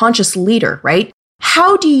 you're a conscious leader, right?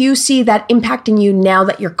 How do you see that impacting you now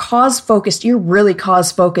that you're cause focused? You're really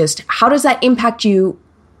cause focused. How does that impact you,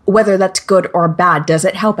 whether that's good or bad? Does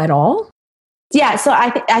it help at all? Yeah, so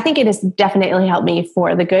I think it has definitely helped me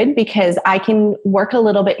for the good, because I can work a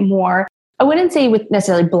little bit more, I wouldn't say with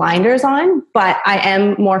necessarily blinders on, but I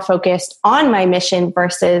am more focused on my mission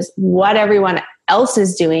versus what everyone else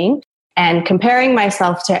is doing and comparing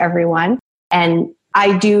myself to everyone. And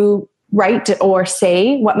I do write or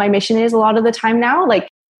say what my mission is a lot of the time now,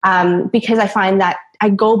 because I find that I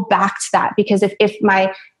go back to that, because if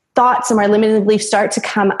my thoughts and my limited beliefs start to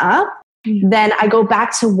come up, then I go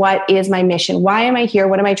back to what is my mission? Why am I here?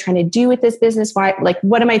 What am I trying to do with this business?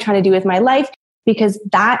 What am I trying to do with my life? Because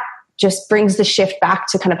that just brings the shift back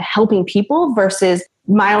to kind of helping people versus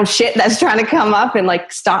my own shit that's trying to come up and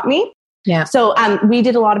stop me. Yeah. So we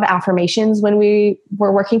did a lot of affirmations when we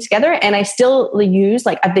were working together, and I still use,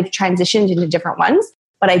 they've transitioned into different ones,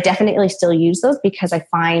 but I definitely still use those because I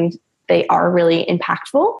find they are really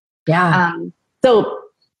impactful. Yeah.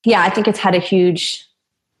 I think it's had a huge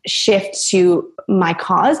shift to my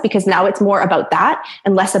cause, because now it's more about that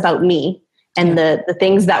and less about me and the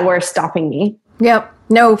things that were stopping me. Yep.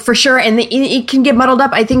 No, for sure. And it can get muddled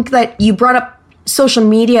up. I think that you brought up social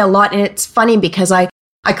media a lot, and it's funny because I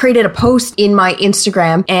created a post in my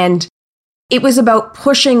Instagram, and it was about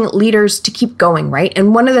pushing leaders to keep going, right?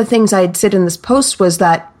 And one of the things I had said in this post was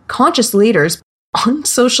that conscious leaders on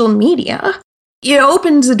social media, it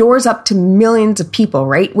opens the doors up to millions of people,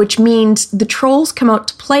 right? Which means the trolls come out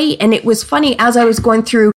to play. And it was funny, as I was going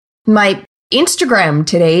through my Instagram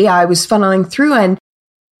today, I was funneling through, and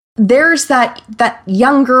there's that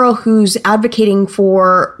young girl who's advocating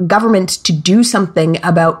for government to do something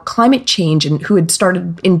about climate change, and who had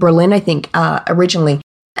started in Berlin, I think, originally.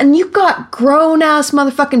 And you've got grown-ass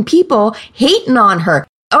motherfucking people hating on her.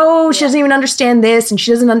 Oh, she doesn't even understand this, and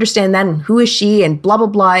she doesn't understand that, and who is she, and blah, blah,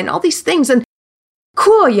 blah, and all these things. And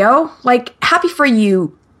cool, yo. Happy for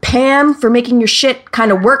you, Pam, for making your shit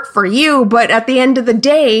kind of work for you. But at the end of the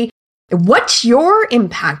day, what's your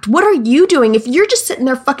impact? What are you doing? If you're just sitting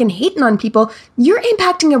there fucking hating on people, you're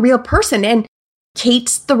impacting a real person. And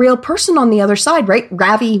Kate's the real person on the other side, right?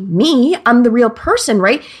 Ravi, me, I'm the real person,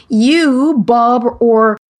 right? You, Bob,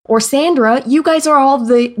 or Sandra, you guys are all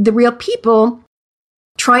the real people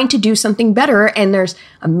trying to do something better. And there's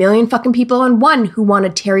a million fucking people in one who want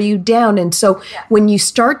to tear you down. And so when you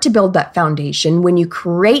start to build that foundation, when you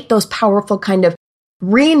create those powerful kind of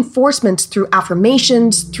reinforcements through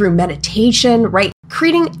affirmations, through meditation, right?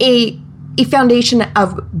 Creating a foundation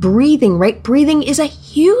of breathing, right? Breathing is a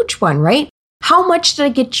huge one, right? How much did I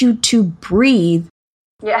get you to breathe?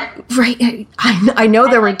 Yeah. Right. I know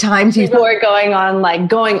there were times people were going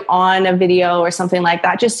on a video or something like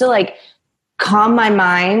that, just to calm my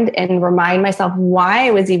mind and remind myself why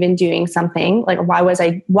I was even doing something. Why was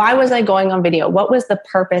I going on video? What was the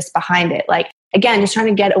purpose behind it? Again, just trying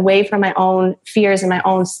to get away from my own fears and my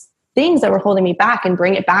own things that were holding me back, and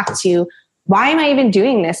bring it back to, why am I even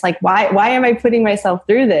doing this? Why am I putting myself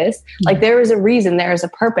through this? There is a reason, there is a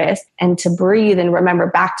purpose, and to breathe and remember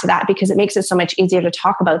back to that, because it makes it so much easier to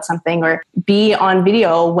talk about something or be on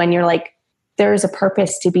video when you're there is a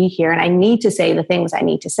purpose to be here, and I need to say the things I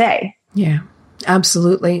need to say. Yeah.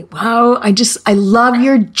 Absolutely. Wow. I love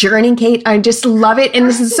your journey, Kate. I just love it. And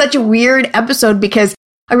this is such a weird episode because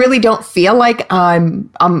I really don't feel like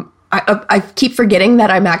I keep forgetting that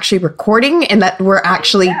I'm actually recording and that we're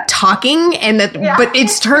actually talking, and that, but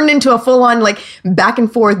it's turned into a full on back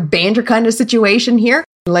and forth banter kind of situation here.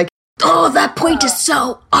 Oh, that point is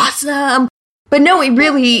so awesome. But no, it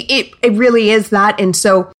really is that. And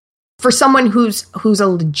so for someone who's a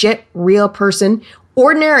legit real person,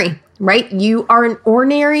 ordinary, right? You are an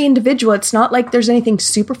ordinary individual. It's not like there's anything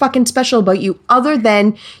super fucking special about you other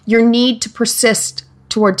than your need to persist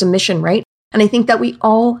towards a mission, right? And I think that we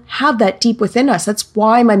all have that deep within us. That's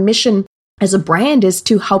why my mission as a brand is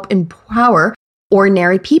to help empower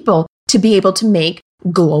ordinary people to be able to make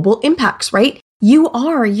global impacts, right?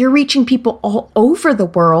 You're reaching people all over the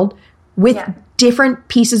world with different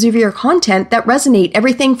pieces of your content that resonate.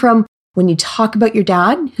 Everything from when you talk about your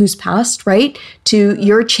dad who's passed, right? To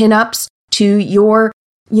your chin-ups, to your,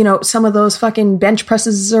 some of those fucking bench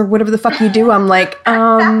presses or whatever the fuck you do. I'm like,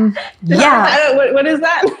 yeah. What is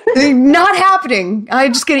that? Not happening.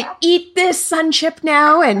 I'm just going to eat this sun chip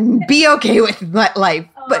now and be okay with that life.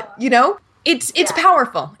 But, it's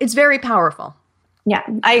powerful. It's very powerful. Yeah,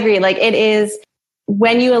 I agree. It is,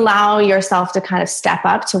 when you allow yourself to kind of step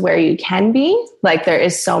up to where you can be, there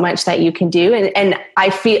is so much that you can do. And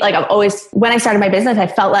I feel like I've always, when I started my business, I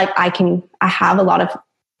felt like I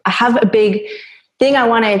have a big thing I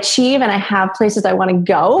want to achieve, and I have places I want to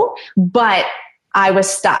go, but I was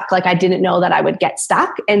stuck. Like I didn't know that I would get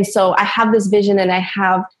stuck. And so I have this vision and I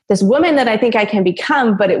have this woman that I think I can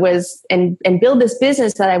become, but it was, and build this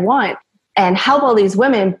business that I want and help all these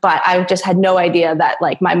women. But I just had no idea that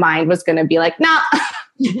like my mind was going to be like, nah,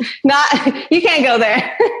 you can't go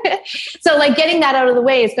there. So like getting that out of the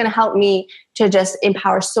way is going to help me to just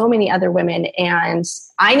empower so many other women. And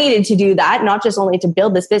I needed to do that, not just only to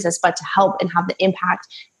build this business, but to help and have the impact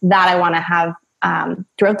that I want to have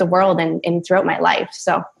throughout the world and throughout my life.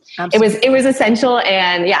 So Absolutely. It was essential.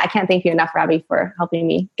 And yeah, I can't thank you enough, Ravi, for helping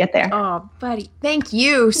me get there. Oh, buddy. Thank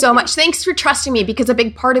you so much. Thanks for trusting me, because a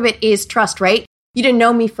big part of it is trust, right? You didn't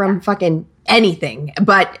know me from fucking anything,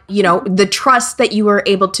 but you know, the trust that you were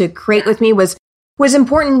able to create with me was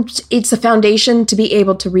important. It's a foundation to be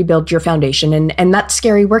able to rebuild your foundation. And that's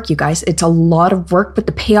scary work, you guys. It's a lot of work, but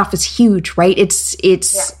the payoff is huge, right?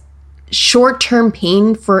 It's short-term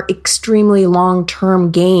pain for extremely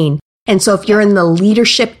long-term gain. And so if you're in the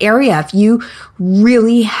leadership area, if you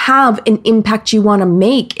really have an impact you want to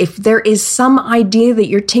make, if there is some idea that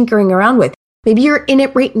you're tinkering around with, maybe you're in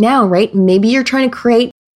it right now, right? Maybe you're trying to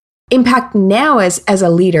create impact now as a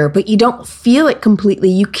leader, but you don't feel it completely.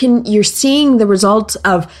 You're seeing the results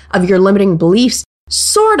of your limiting beliefs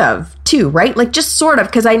sort of too, right? Like just sort of,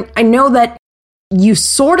 because I know that you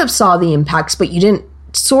sort of saw the impacts, but you didn't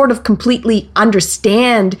sort of completely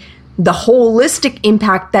understand the holistic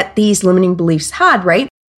impact that these limiting beliefs had, right?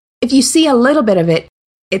 If you see a little bit of it,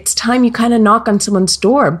 it's time you kind of knock on someone's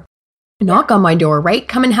door. Knock on my door, right?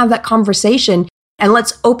 Come and have that conversation and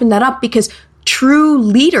let's open that up, because true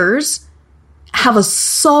leaders have a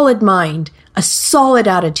solid mind, a solid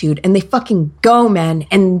attitude, and they fucking go, man.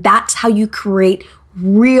 And that's how you create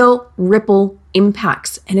real ripple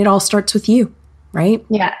impacts. And it all starts with you, right?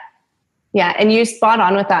 Yeah. Yeah. And you spot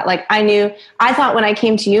on with that. Like I thought when I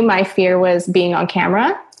came to you, my fear was being on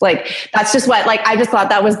camera. Like, that's just what, like, I just thought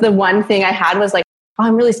that was the one thing I had was like, oh,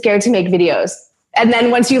 I'm really scared to make videos. And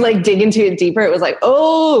then once you like dig into it deeper, it was like,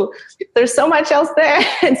 oh, there's so much else there.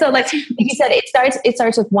 And so like you said, it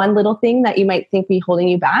starts with one little thing that you might think be holding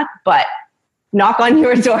you back, but knock on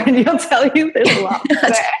your door and you'll tell you there's a lot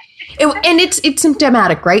there. And it's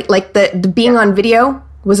symptomatic, right? Like the being on video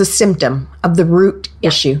was a symptom of the root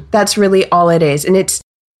issue. That's really all it is. And it's,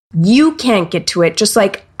 you can't get to it. Just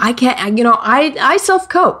like I can't, I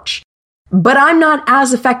self-coach, but I'm not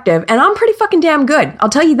as effective, and I'm pretty fucking damn good. I'll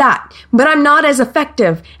tell you that. But I'm not as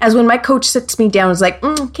effective as when my coach sits me down and is like,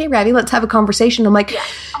 okay, Ravi, let's have a conversation. I'm like,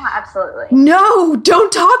 absolutely. No,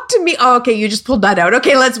 don't talk to me. Oh, okay, you just pulled that out.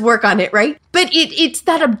 Okay, let's work on it, right? But it's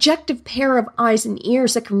that objective pair of eyes and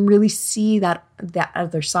ears that can really see that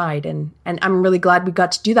other side. And I'm really glad we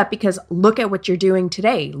got to do that, because look at what you're doing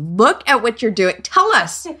today. Look at what you're doing. Tell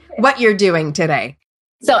us what you're doing today.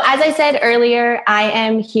 So as I said earlier, I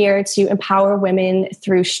am here to empower women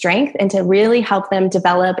through strength and to really help them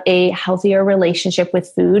develop a healthier relationship with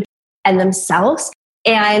food and themselves.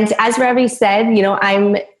 And as Ravi said,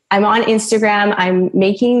 I'm on Instagram. I'm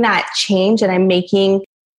making that change, and I'm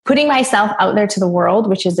putting myself out there to the world,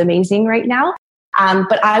 which is amazing right now.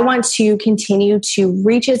 But I want to continue to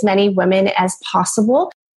reach as many women as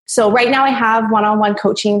possible. So right now I have one-on-one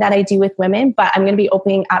coaching that I do with women, but I'm going to be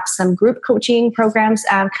opening up some group coaching programs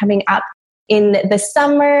coming up in the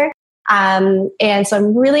summer. And so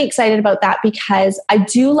I'm really excited about that, because I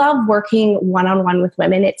do love working one-on-one with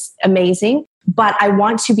women. It's amazing, but I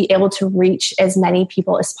want to be able to reach as many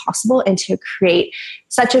people as possible and to create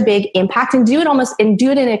such a big impact and do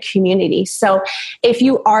it in a community. So if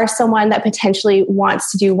you are someone that potentially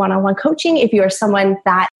wants to do one-on-one coaching, if you are someone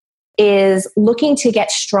that is looking to get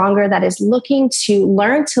stronger, that is looking to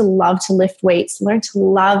learn to love to lift weights, learn to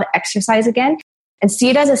love exercise again, and see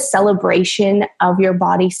it as a celebration of your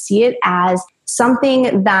body, see it as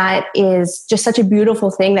something that is just such a beautiful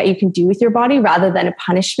thing that you can do with your body rather than a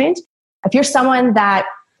punishment. If you're someone that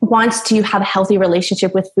wants to have a healthy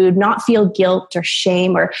relationship with food, not feel guilt or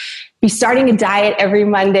shame, or be starting a diet every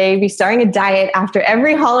Monday, be starting a diet after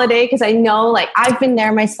every holiday, because I know, like, I've been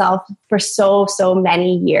there myself for so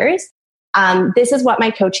many years. This is what my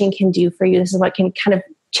coaching can do for you. This is what can kind of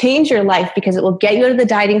change your life, because it will get you out of the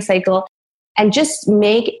dieting cycle and just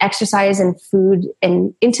make exercise and food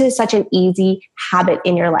into such an easy habit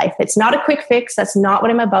in your life. It's not a quick fix. That's not what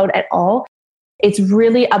I'm about at all. It's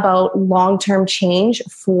really about long-term change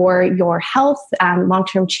for your health,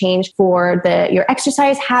 long-term change for your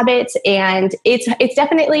exercise habits. And it's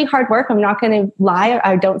definitely hard work. I'm not going to lie.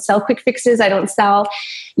 I don't sell quick fixes. I don't sell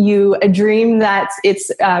you a dream that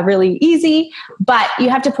it's really easy, but you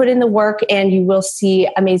have to put in the work and you will see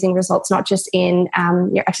amazing results, not just in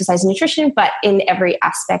your exercise and nutrition, but in every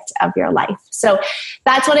aspect of your life. So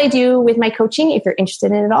that's what I do with my coaching. If you're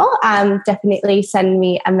interested in it all, definitely send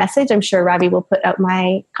me a message. I'm sure Ravi will put out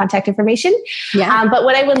my contact information. Yeah. But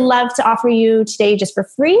what I would love to offer you today just for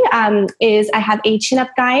free is I have a chin-up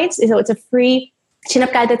guide. So it's a free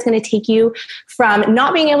chin-up guide that's going to take you from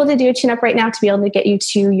not being able to do a chin-up right now to be able to get you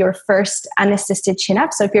to your first unassisted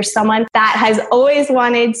chin-up. So if you're someone that has always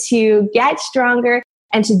wanted to get stronger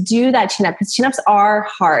and to do that chin-up, because chin-ups are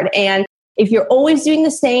hard. And if you're always doing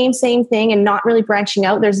the same thing and not really branching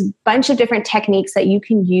out, there's a bunch of different techniques that you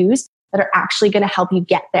can use that are actually going to help you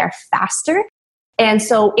get there faster. And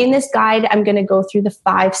so in this guide, I'm going to go through the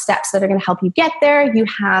 5 steps that are going to help you get there. You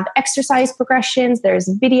have exercise progressions, there's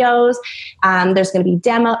videos, there's going to be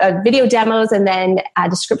video demos, and then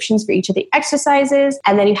descriptions for each of the exercises.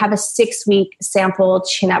 And then you have a 6-week sample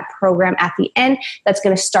chin-up program at the end that's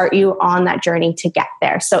going to start you on that journey to get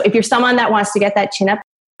there. So if you're someone that wants to get that chin-up,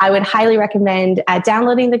 I would highly recommend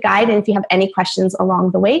downloading the guide. And if you have any questions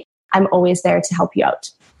along the way, I'm always there to help you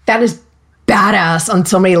out. That is badass on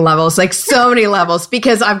so many levels, like so many levels,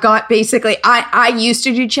 because I've got basically, I used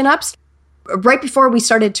to do chin-ups. Right before we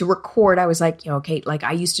started to record, I was like, Kate, like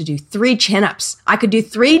I used to do 3 chin-ups. I could do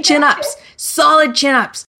 3 chin-ups, solid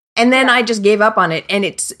chin-ups. And then I just gave up on it. And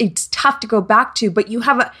it's tough to go back to, but you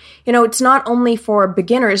have it's not only for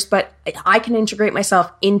beginners, but I can integrate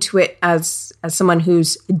myself into it as someone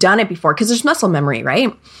who's done it before, because there's muscle memory,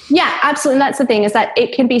 right? Yeah, absolutely. And that's the thing, is that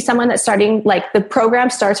it can be someone that's starting, like the program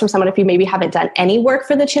starts from someone if you maybe haven't done any work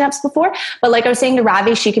for the chin-ups before. But like I was saying to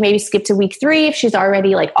Ravi, she can maybe skip to week 3 if she's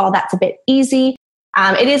already like, oh, that's a bit easy.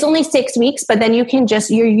 It is only 6 weeks, but then you're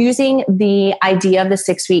using the idea of the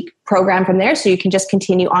 6-week program from there. So you can just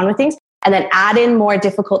continue on with things and then add in more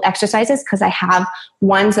difficult exercises, because I have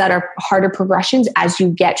ones that are harder progressions as you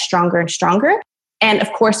get stronger and stronger. And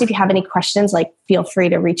of course, if you have any questions, like feel free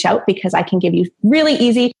to reach out, because I can give you really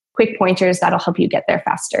easy, quick pointers that'll help you get there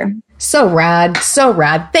faster. So rad. So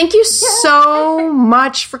rad. Thank you so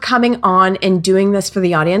much for coming on and doing this for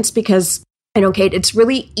the audience, because I know, Kate, it's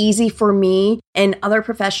really easy for me and other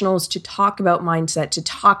professionals to talk about mindset, to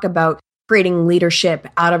talk about creating leadership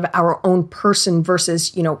out of our own person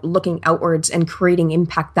versus, looking outwards and creating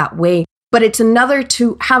impact that way. But it's another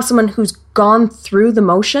to have someone who's gone through the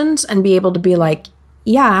motions and be able to be like,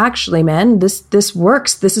 yeah, actually, man, this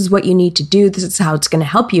works. This is what you need to do. This is how it's going to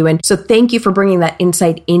help you. And so thank you for bringing that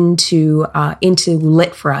insight into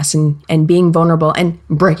Lit for us and being vulnerable and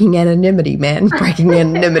breaking anonymity, man, breaking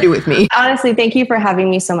anonymity with me. Honestly, thank you for having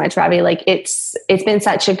me so much, Ravi. Like it's been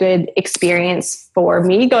such a good experience for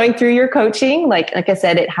me going through your coaching. Like I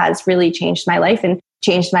said, it has really changed my life and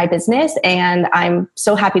changed my business. And I'm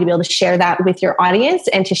so happy to be able to share that with your audience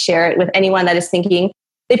and to share it with anyone that is thinking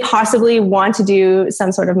they possibly want to do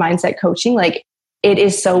some sort of mindset coaching. Like it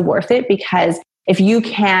is so worth it, because if you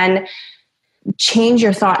can change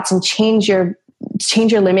your thoughts and change your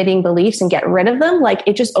limiting beliefs and get rid of them, like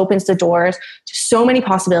it just opens the doors to so many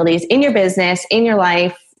possibilities in your business, in your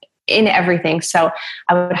life, in everything. So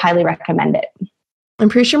I would highly recommend it. I'm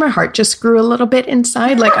pretty sure my heart just grew a little bit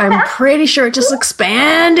inside. Like I'm pretty sure it just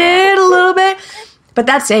expanded a little bit, but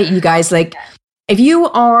that's it, you guys. Like, if you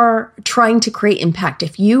are trying to create impact,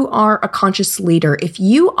 if you are a conscious leader, if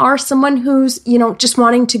you are someone who's, just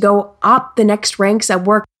wanting to go up the next ranks at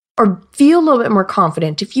work or feel a little bit more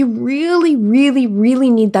confident, if you really, really, really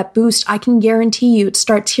need that boost, I can guarantee you it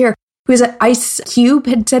starts here. Who is it? Ice Cube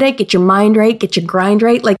had said it, get your mind right, get your grind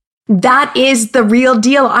right. Like that is the real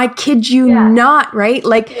deal. I kid you not, right?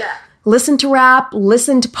 Like listen to rap,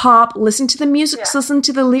 listen to pop, listen to the music, listen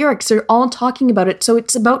to the lyrics. They're all talking about it. So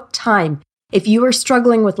it's about time. If you are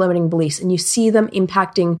struggling with limiting beliefs and you see them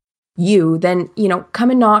impacting you, then, come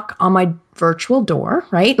and knock on my virtual door,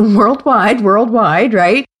 right? Worldwide,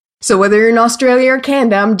 right? So whether you're in Australia or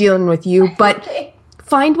Canada, I'm dealing with you, but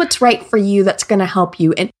find what's right for you that's going to help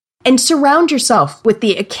you. And surround yourself with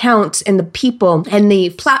the accounts and the people and the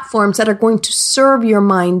platforms that are going to serve your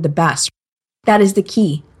mind the best. That is the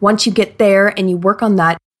key. Once you get there and you work on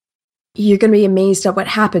that, you're going to be amazed at what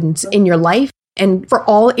happens in your life and for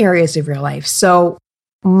all areas of your life. So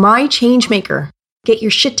my change maker, get your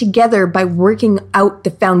shit together by working out the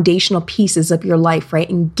foundational pieces of your life, right?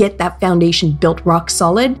 And get that foundation built rock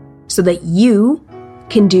solid so that you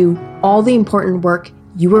can do all the important work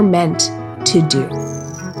you were meant to do.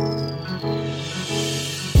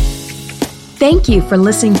 Thank you for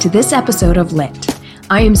listening to this episode of Lit.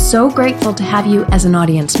 I am so grateful to have you as an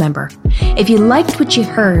audience member. If you liked what you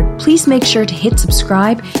heard, please make sure to hit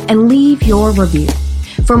subscribe and leave your review.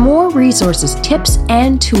 For more resources, tips,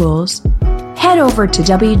 and tools, head over to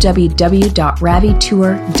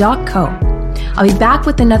www.ravitour.co. I'll be back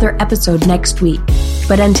with another episode next week.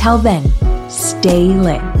 But until then, stay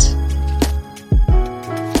lit.